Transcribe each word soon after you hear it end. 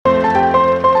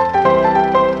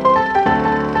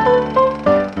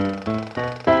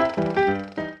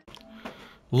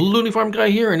Looney Farm Guy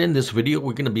here, and in this video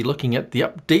we're going to be looking at the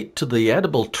update to the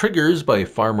Addable Triggers by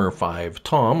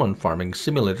farmerfivetom on Farming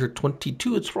Simulator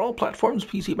 22. It's for all platforms,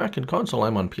 PC, Mac, and console.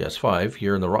 I'm on PS5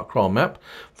 here in the Rockcrawl map.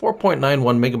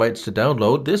 4.91 megabytes to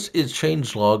download. This is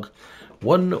changelog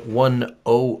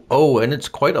 1100, and it's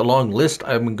quite a long list.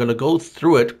 I'm going to go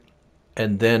through it,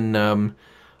 and then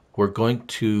we're going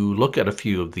to look at a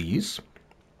few of these.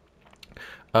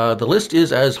 The list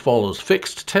is as follows.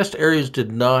 Fixed. Test areas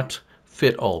did not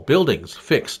fit all buildings.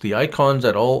 Fixed. The icons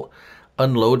at all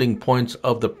unloading points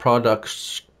of the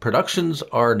productions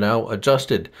are now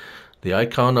adjusted. The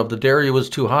icon of the dairy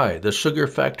was too high. The sugar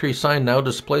factory sign now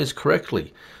displays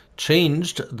correctly.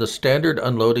 Changed. The standard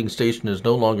unloading station is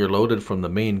no longer loaded from the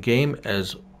main game,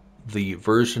 as the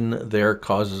version there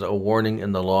causes a warning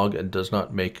in the log and does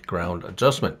not make ground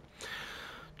adjustment.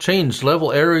 Changed.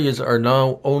 Level areas are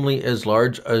now only as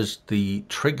large as the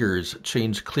triggers.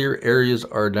 Changed. Clear areas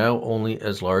are now only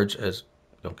as large as...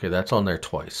 Okay, that's on there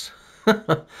twice.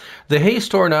 The hay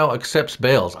store now accepts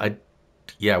bales.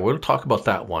 Yeah, we'll talk about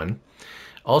that one.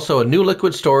 Also, a new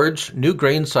liquid storage, new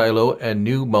grain silo, and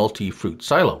new multi-fruit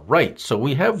silo. Right, so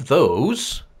we have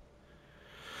those.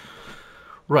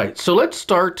 Right, so let's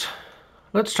start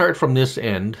from this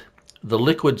end, the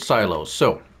liquid silo.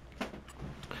 So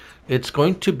it's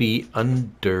going to be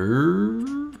under,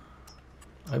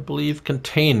 I believe,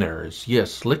 containers.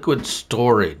 Yes, liquid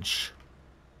storage.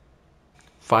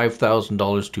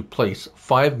 $5,000 to place.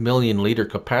 5 million liter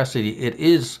capacity. It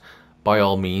is, by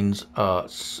all means, a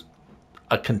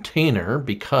container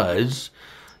because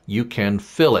you can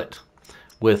fill it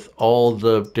with all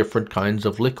the different kinds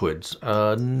of liquids.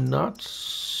 Not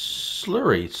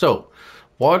slurry. So,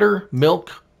 water,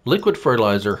 milk, liquid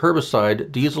fertilizer,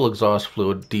 herbicide, diesel exhaust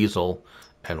fluid, diesel,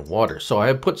 and water. So I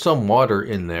have put some water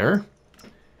in there.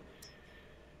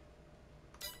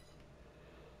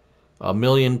 1.3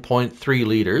 million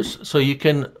liters. So you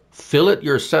can fill it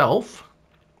yourself,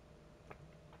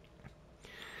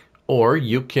 or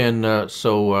you can,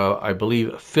 I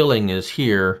believe filling is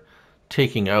here,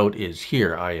 taking out is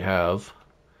here. I have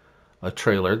a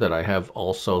trailer that I have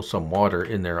also some water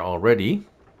in there already.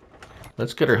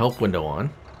 Let's get our help window on.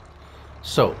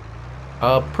 So,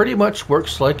 pretty much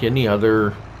works like any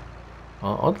other.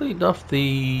 Oddly enough,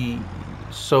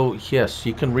 so yes,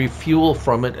 you can refuel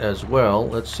from it as well.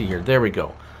 Let's see here. There we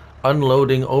go.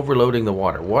 Unloading, overloading the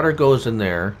water. Water goes in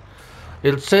there.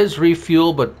 It says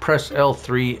refuel, but press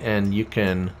L3 and you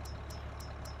can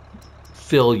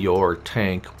fill your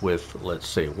tank with, let's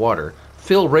say, water.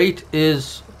 Fill rate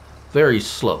is very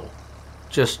slow,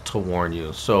 just to warn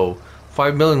you. So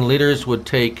 5 million liters would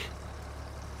take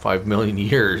 5 million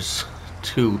years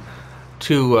to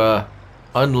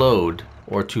unload,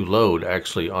 or to load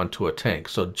actually, onto a tank.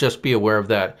 So just be aware of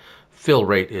that. Fill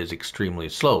rate is extremely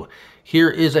slow. Here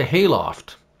is a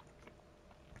hayloft.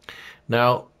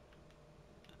 Now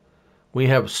we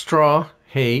have straw,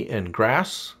 hay, and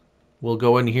grass will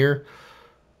go in here.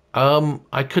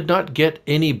 I could not get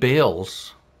any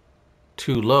bales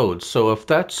to load. So if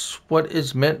that's what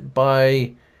is meant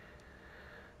by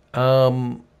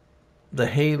the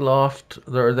hay loft,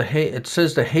 or the hay, it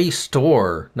says the hay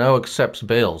store now accepts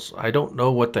bales. I don't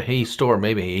know what the hay store,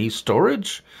 maybe hay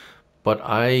storage, but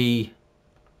I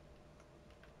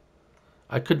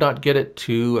could not get it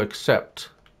to accept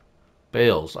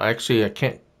bales. I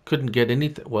couldn't get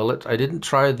anything. Well, I didn't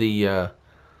try the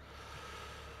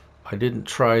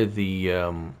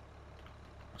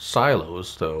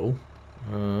silos though.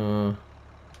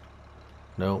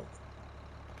 No.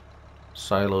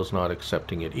 Silo's not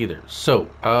accepting it either. So,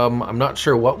 I'm not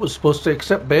sure what was supposed to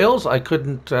accept bales. I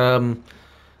couldn't,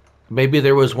 maybe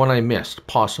there was one I missed,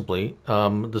 possibly.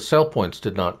 The sell points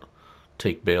did not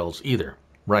take bales either.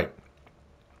 Right.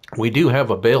 We do have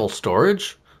a bale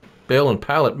storage, bale and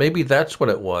pallet. Maybe that's what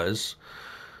it was.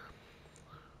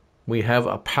 We have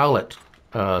a pallet.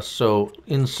 So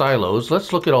in silos,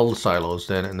 let's look at all the silos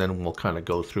then, and then we'll kind of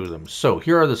go through them. So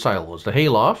here are the silos. The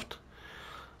hayloft,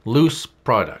 loose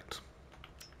product.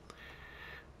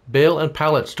 Bale and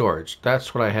pallet storage,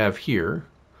 that's what I have here.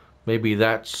 Maybe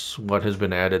that's what has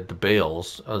been added, the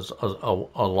bales,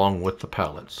 along with the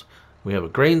pallets. We have a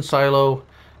grain silo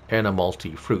and a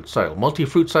multi-fruit silo.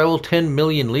 Multi-fruit silo, 10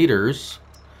 million liters.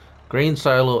 Grain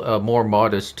silo, more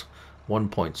modest,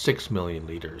 1.6 million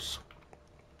liters.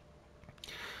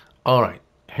 All right,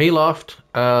 hayloft,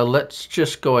 let's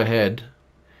just go ahead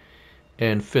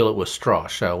and fill it with straw,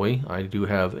 shall we? I do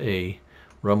have a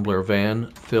rumbler van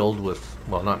filled with,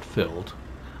 well, not filled,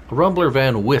 a rumbler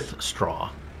van with straw,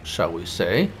 shall we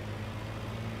say.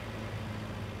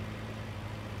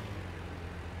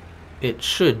 It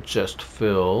should just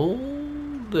fill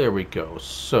There we go.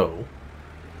 So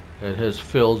it has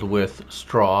filled with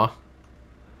straw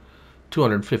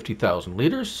 250,000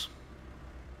 liters.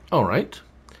 All right.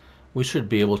 We should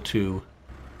be able to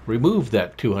remove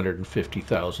that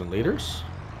 250,000 liters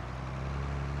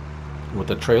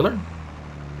with a trailer.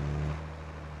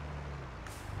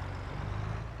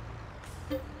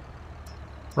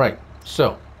 Right,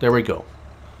 so there we go.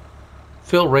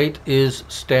 Fill rate is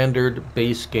standard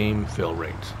base game fill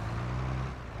rate.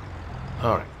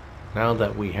 All right, now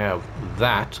that we have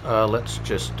that, let's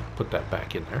just put that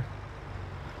back in there.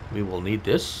 We will need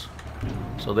this.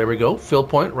 So there we go, fill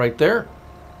point right there.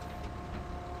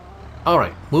 All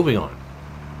right, moving on.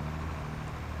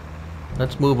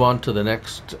 Let's move on to the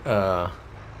next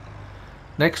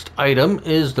next item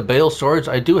is the bale storage.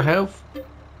 I do have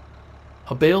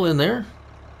a bale in there,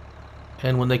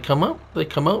 and when they come out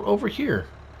over here,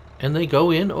 and they go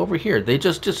in over here. They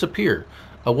just disappear.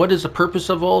 What is the purpose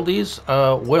of all these?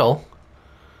 Well,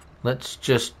 let's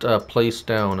just place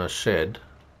down a shed.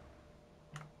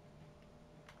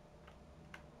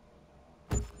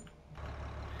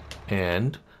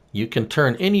 And you can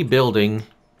turn any building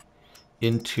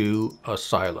into a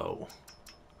silo.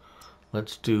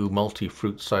 Let's do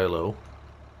multi-fruit silo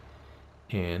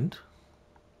and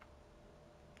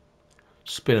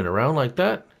spin it around like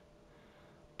that.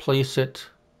 Place it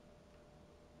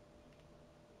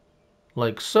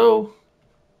like so.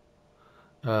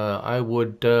 I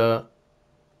would do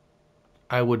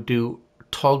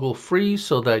toggle free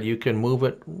so that you can move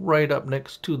it right up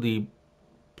next to the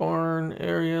barn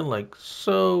area like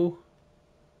so.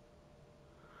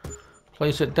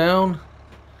 Place it down,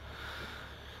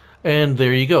 and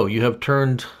there you go. You have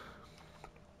turned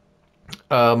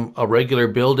a regular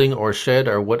building or shed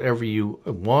or whatever you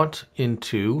want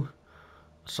into.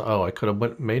 So, oh, I could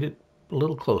have made it a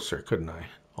little closer, couldn't I?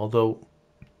 Although,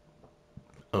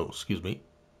 oh, excuse me.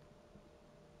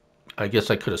 I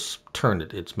guess I could have turned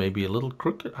it. It's maybe a little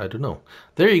crooked. I don't know.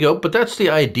 There you go. But that's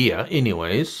the idea,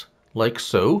 anyways. Like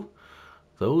so.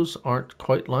 Those aren't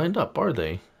quite lined up, are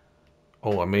they?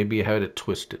 Oh, maybe I had it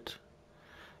twisted.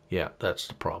 Yeah, that's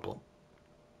the problem.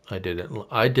 I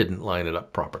didn't line it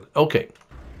up properly. Okay.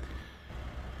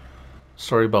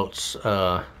 Sorry about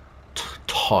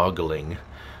toggling.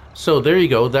 So there you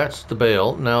go. That's the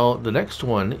bale. Now the next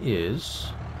one is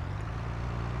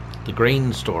the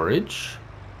grain storage.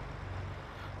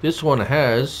 This one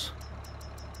has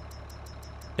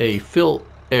a fill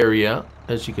area,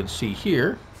 as you can see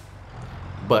here,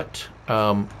 but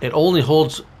it only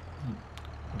holds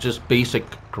just basic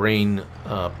grain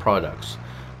products.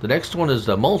 The next one is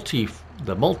the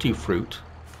multi-fruit,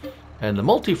 and the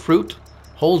multi-fruit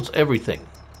holds everything,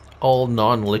 all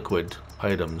non-liquid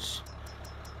items.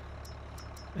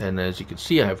 And as you can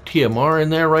see, I have TMR in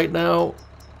there right now,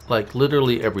 like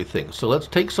literally everything. So let's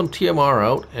take some TMR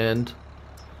out, and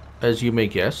as you may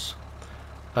guess,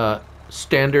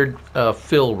 standard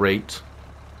fill rate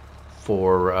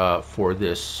for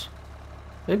this.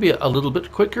 Maybe a little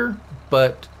bit quicker,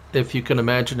 but if you can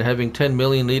imagine having 10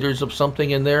 million liters of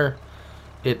something in there,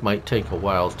 it might take a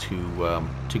while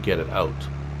to get it out.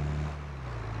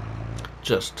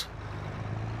 Just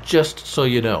so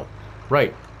you know.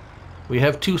 Right. We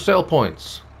have two sell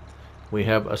points. We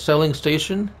have a selling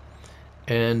station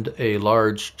and a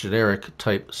large generic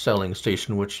type selling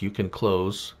station, which you can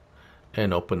close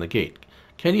and open the gate.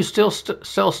 Can you still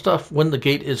sell stuff when the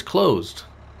gate is closed?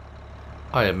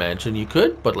 I imagine you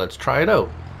could, but let's try it out.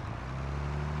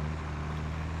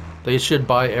 They should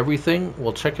buy everything.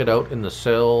 We'll check it out in the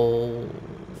sell.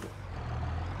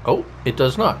 Oh, it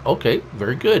does not. Okay,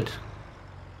 very good.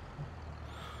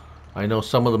 I know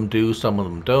some of them do, some of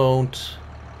them don't.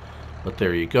 But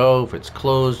there you go. If it's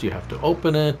closed, you have to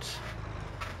open it.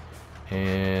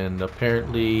 And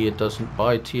apparently it doesn't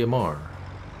buy TMR.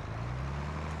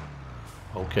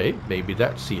 Okay, maybe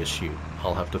that's the issue.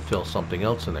 I'll have to fill something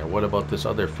else in there. What about this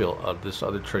other this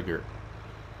other trigger?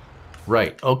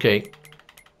 Right, okay.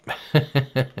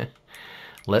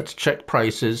 Let's check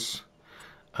prices.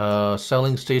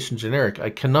 Selling station generic. I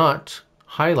cannot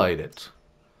highlight it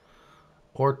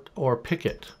or pick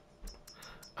it.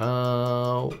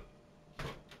 I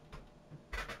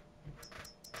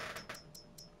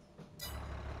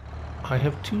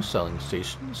have two selling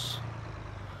stations.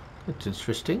 That's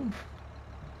interesting.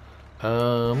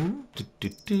 Selling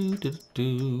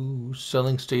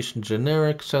station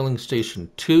generic, selling station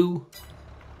 2.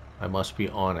 I must be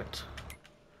on it.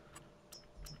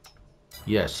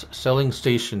 Yes, selling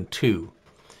station 2.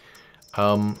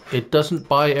 It doesn't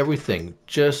buy everything,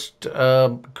 just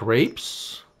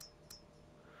grapes,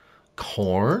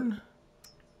 corn,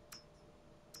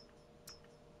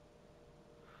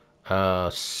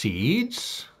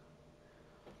 seeds,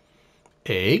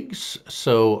 eggs.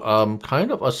 So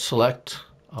kind of a select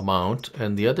amount.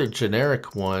 And the other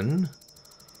generic one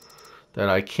that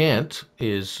I can't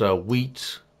is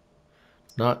wheat.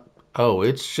 Not, oh,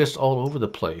 it's just all over the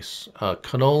place.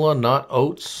 Canola, not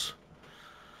oats.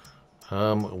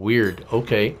 Weird.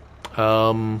 Okay.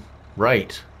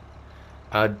 Right.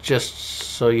 Just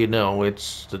so you know,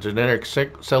 it's the generic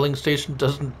selling station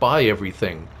doesn't buy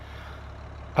everything.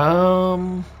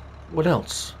 What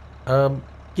else?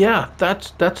 Yeah,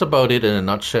 that's about it in a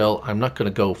nutshell. I'm not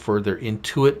going to go further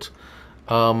into it.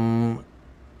 Um,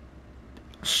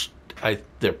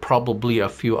 there are probably a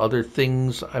few other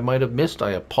things I might have missed.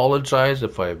 I apologize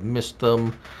if I have missed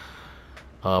them.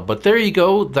 But there you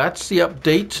go. That's the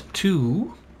update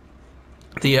to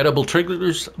the Addable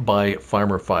Triggers by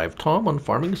farmerfivetom on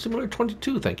Farming Simulator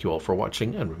 22. Thank you all for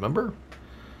watching, and remember,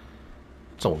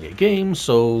 it's only a game,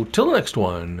 so till the next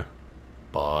one,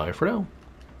 bye for now.